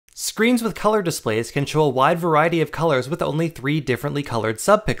Screens with color displays can show a wide variety of colors with only 3 differently colored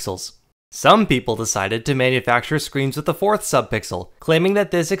subpixels. Some people decided to manufacture screens with a 4th subpixel, claiming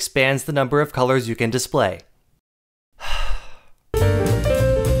that this expands the number of colors you can display.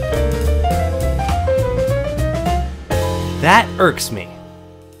 That irks me.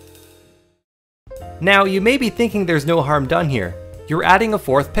 Now, you may be thinking there's no harm done here. You're adding a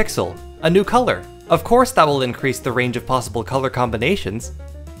 4th pixel, a new color. Of course that will increase the range of possible color combinations.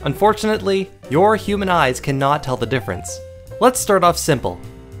 Unfortunately, your human eyes cannot tell the difference. Let's start off simple.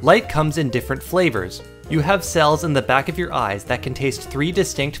 Light comes in different flavors. You have cells in the back of your eyes that can taste 3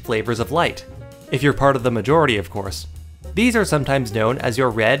 distinct flavors of light. If you're part of the majority, of course. These are sometimes known as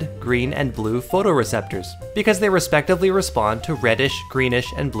your red, green, and blue photoreceptors, because they respectively respond to reddish,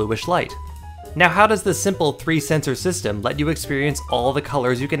 greenish, and bluish light. Now, how does this simple 3-sensor system let you experience all the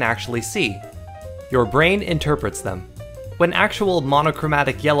colors you can actually see? Your brain interprets them. When actual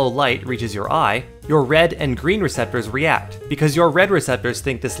monochromatic yellow light reaches your eye, your red and green receptors react, because your red receptors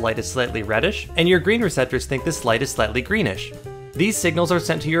think this light is slightly reddish, and your green receptors think this light is slightly greenish. These signals are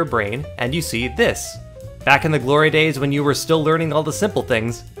sent to your brain, and you see this. Back in the glory days when you were still learning all the simple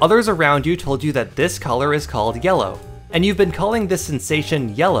things, others around you told you that this color is called yellow, and you've been calling this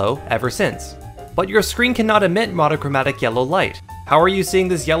sensation yellow ever since. But your screen cannot emit monochromatic yellow light. How are you seeing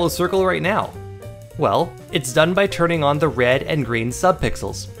this yellow circle right now? Well, it's done by turning on the red and green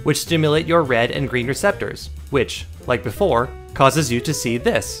subpixels, which stimulate your red and green receptors, which, like before, causes you to see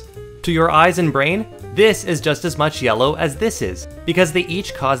this. To your eyes and brain, this is just as much yellow as this is, because they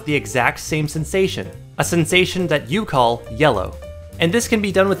each cause the exact same sensation, a sensation that you call yellow. And this can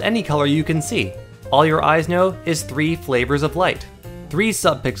be done with any color you can see. All your eyes know is 3 flavors of light. 3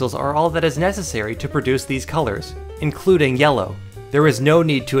 subpixels are all that is necessary to produce these colors, including yellow. There is no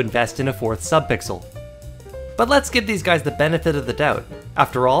need to invest in a 4th subpixel. But let's give these guys the benefit of the doubt.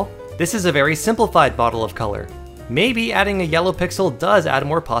 After all, this is a very simplified model of color. Maybe adding a yellow pixel does add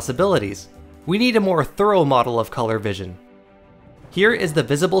more possibilities. We need a more thorough model of color vision. Here is the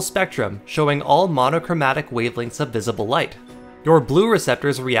visible spectrum showing all monochromatic wavelengths of visible light. Your blue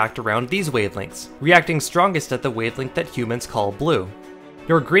receptors react around these wavelengths, reacting strongest at the wavelength that humans call blue.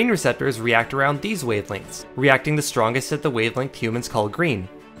 Your green receptors react around these wavelengths, reacting the strongest at the wavelength humans call green.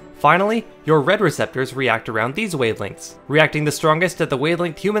 Finally, your red receptors react around these wavelengths, reacting the strongest at the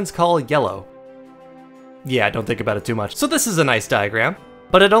wavelength humans call yellow. Yeah, don't think about it too much. So this is a nice diagram,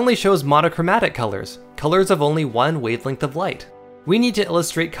 but it only shows monochromatic colors, colors of only one wavelength of light. We need to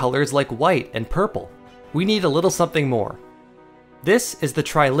illustrate colors like white and purple. We need a little something more. This is the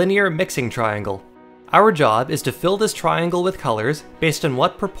trilinear mixing triangle. Our job is to fill this triangle with colors based on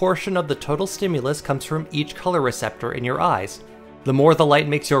what proportion of the total stimulus comes from each color receptor in your eyes. The more the light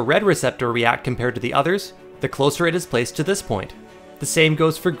makes your red receptor react compared to the others, the closer it is placed to this point. The same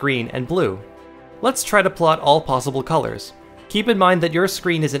goes for green and blue. Let's try to plot all possible colors. Keep in mind that your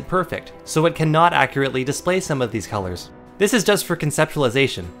screen isn't perfect, so it cannot accurately display some of these colors. This is just for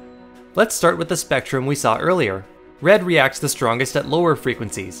conceptualization. Let's start with the spectrum we saw earlier. Red reacts the strongest at lower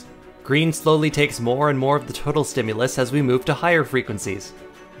frequencies. Green slowly takes more and more of the total stimulus as we move to higher frequencies.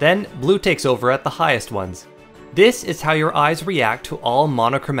 Then, blue takes over at the highest ones. This is how your eyes react to all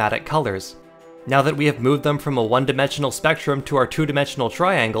monochromatic colors. Now that we have moved them from a one-dimensional spectrum to our 2-dimensional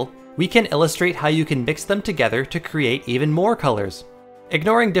triangle, we can illustrate how you can mix them together to create even more colors.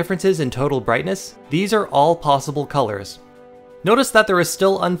 Ignoring differences in total brightness, these are all possible colors. Notice that there is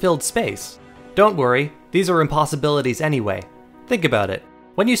still unfilled space. Don't worry, these are impossibilities anyway. Think about it.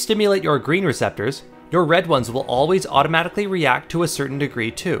 When you stimulate your green receptors, your red ones will always automatically react to a certain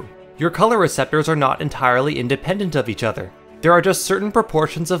degree too. Your color receptors are not entirely independent of each other. There are just certain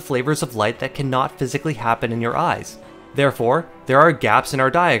proportions of flavors of light that cannot physically happen in your eyes. Therefore, there are gaps in our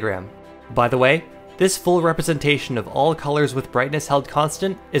diagram. By the way, this full representation of all colors with brightness held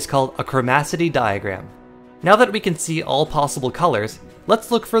constant is called a chromacity diagram. Now that we can see all possible colors, let's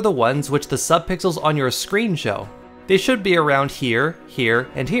look for the ones which the subpixels on your screen show. They should be around here, here,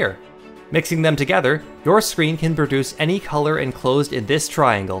 and here. Mixing them together, your screen can produce any color enclosed in this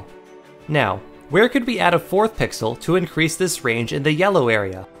triangle. Now, where could we add a 4th pixel to increase this range in the yellow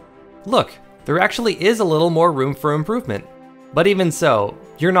area? Look, there actually is a little more room for improvement. But even so,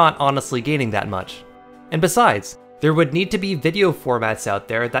 you're not honestly gaining that much. And besides, there would need to be video formats out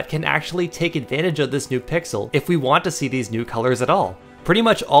there that can actually take advantage of this new pixel if we want to see these new colors at all. Pretty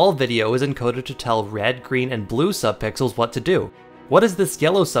much all video is encoded to tell red, green, and blue subpixels what to do. What is this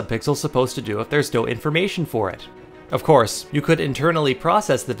yellow subpixel supposed to do if there's no information for it? Of course, you could internally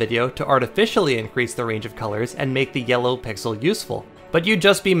process the video to artificially increase the range of colors and make the yellow pixel useful, but you'd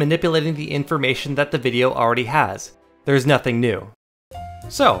just be manipulating the information that the video already has. There's nothing new.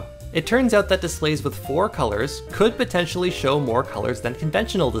 So, it turns out that displays with 4 colors could potentially show more colors than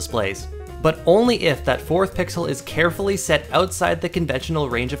conventional displays, but only if that 4th pixel is carefully set outside the conventional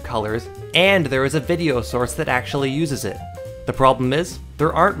range of colors and there is a video source that actually uses it. The problem is,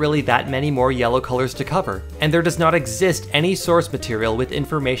 there aren't really that many more yellow colors to cover, and there does not exist any source material with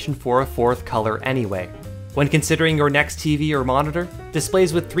information for a 4th color anyway. When considering your next TV or monitor,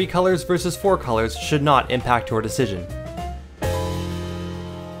 displays with 3 colors versus 4 colors should not impact your decision.